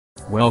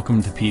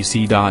Welcome to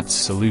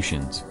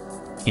PC.Solutions.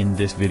 In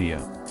this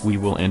video, we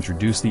will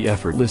introduce the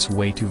effortless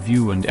way to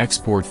view and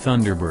export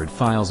Thunderbird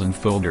files and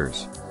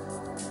folders.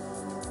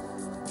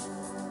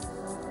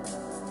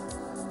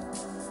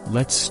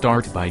 Let's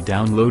start by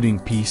downloading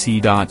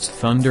PC.'s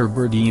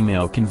Thunderbird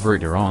email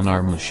converter on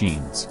our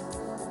machines.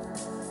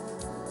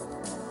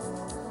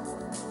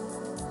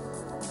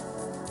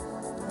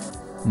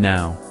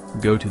 Now,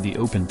 go to the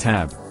Open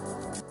tab.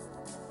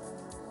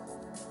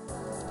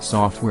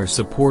 Software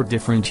support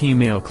different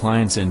email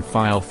clients and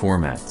file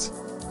formats.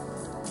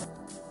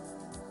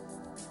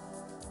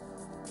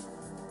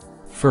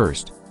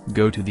 First,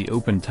 go to the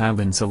Open tab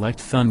and select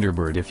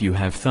Thunderbird if you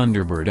have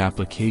Thunderbird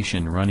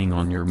application running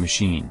on your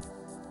machine.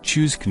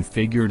 Choose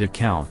Configured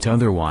Account,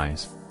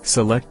 otherwise,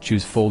 select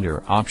Choose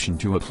Folder option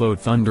to upload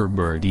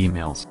Thunderbird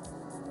emails.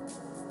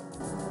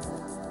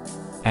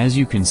 As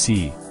you can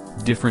see,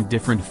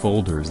 different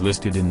folders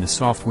listed in the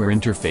software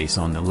interface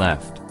on the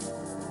left.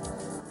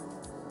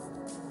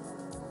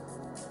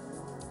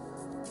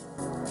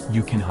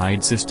 You can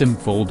hide system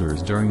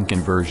folders during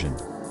conversion.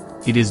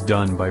 It is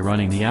done by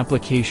running the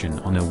application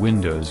on a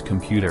Windows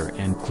computer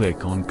and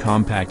click on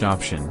Compact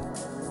option.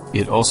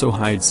 It also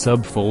hides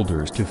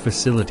subfolders to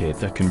facilitate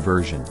the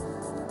conversion.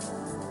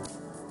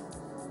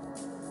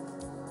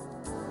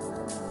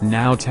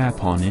 Now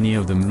tap on any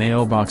of the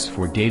mailbox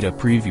for data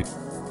preview.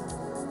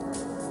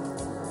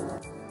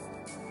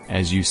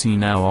 As you see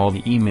now, all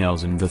the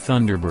emails in the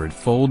Thunderbird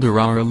folder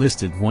are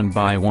listed one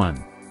by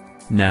one.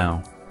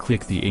 Now,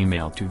 click the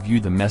email to view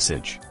the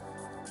message.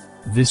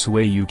 This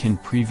way you can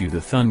preview the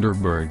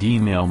Thunderbird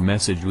email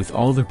message with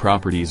all the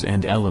properties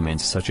and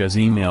elements such as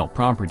email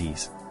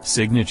properties,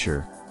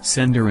 signature,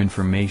 sender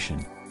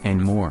information, and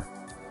more.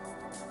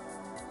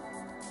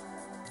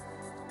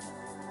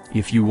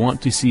 If you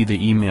want to see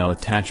the email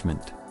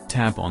attachment,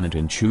 tap on it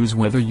and choose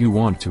whether you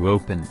want to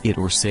open it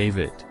or save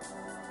it.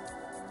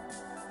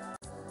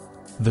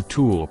 The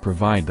tool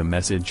provides the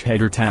message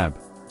header tab.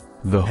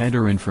 The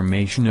header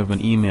information of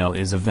an email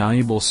is a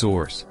valuable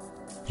source.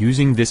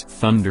 Using this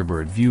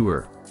Thunderbird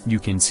viewer, you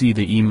can see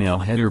the email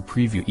header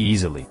preview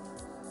easily.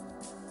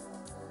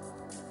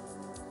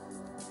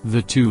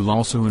 The tool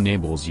also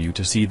enables you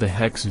to see the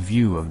hex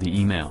view of the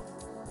email.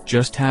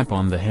 Just tap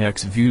on the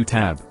hex view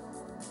tab.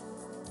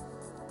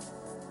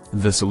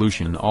 The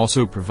solution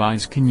also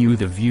provides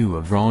the view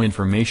of raw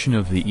information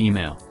of the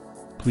email.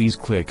 Please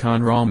click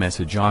on raw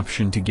message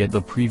option to get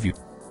the preview.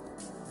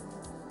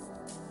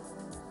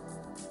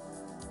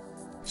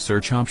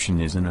 Search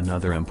option is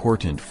another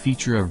important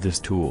feature of this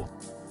tool.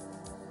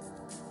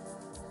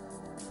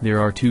 There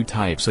are two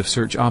types of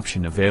search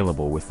option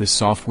available with this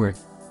software: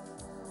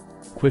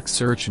 Quick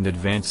Search and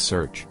Advanced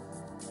Search.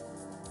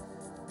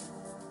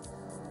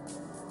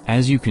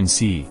 As you can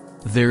see,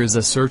 there is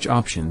a search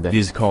option that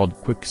is called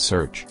Quick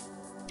Search.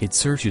 It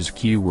searches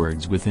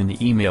keywords within the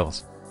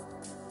emails.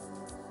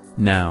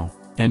 Now,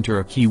 enter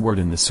a keyword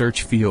in the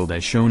search field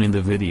as shown in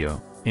the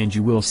video, and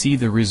you will see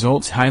the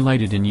results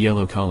highlighted in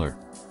yellow color.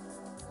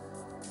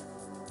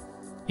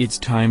 It's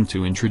time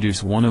to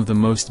introduce one of the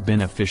most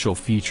beneficial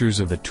features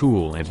of the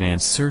tool,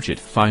 Advanced Search. It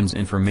finds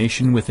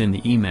information within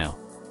the email.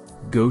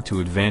 Go to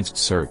Advanced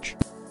Search.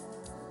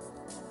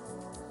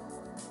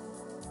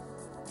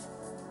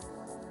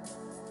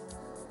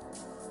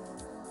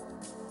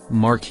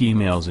 Mark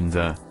emails in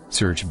the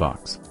search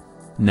box.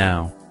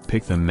 Now,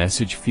 pick the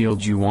message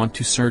field you want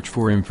to search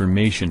for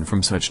information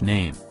from, such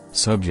name,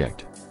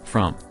 subject,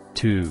 from,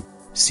 to,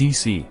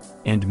 CC,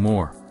 and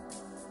more.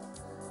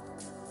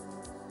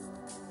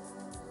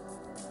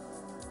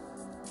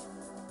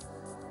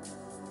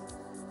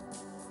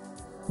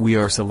 We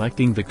are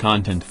selecting the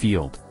content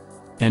field.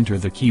 Enter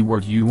the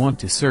keyword you want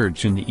to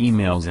search in the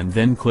emails and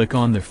then click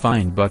on the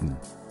Find button.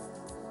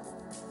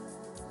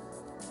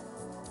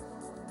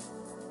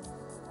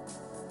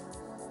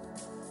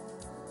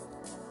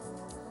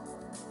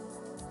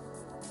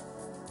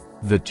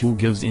 The tool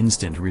gives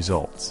instant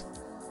results.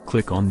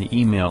 Click on the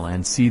email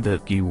and see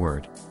that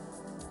keyword.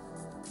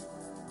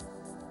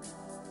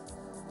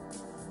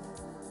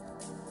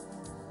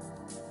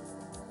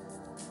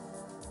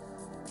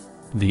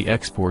 The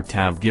Export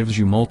tab gives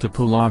you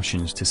multiple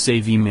options to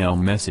save email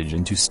message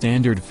into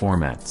standard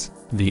formats.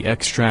 The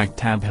Extract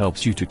tab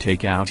helps you to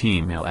take out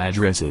email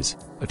addresses,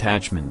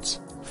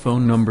 attachments,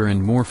 phone number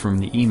and more from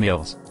the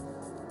emails.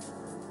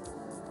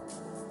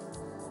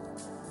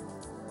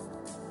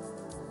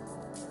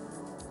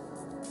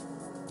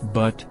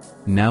 But,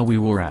 now we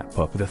will wrap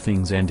up the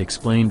things and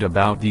explained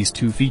about these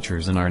two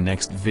features in our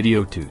next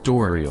video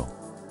tutorial.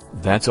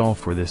 That's all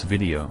for this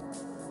video.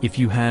 If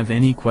you have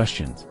any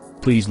questions,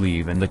 please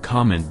leave in the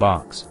comment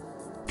box.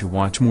 To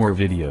watch more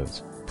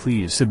videos,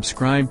 please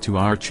subscribe to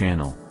our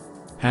channel.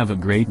 Have a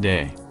great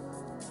day.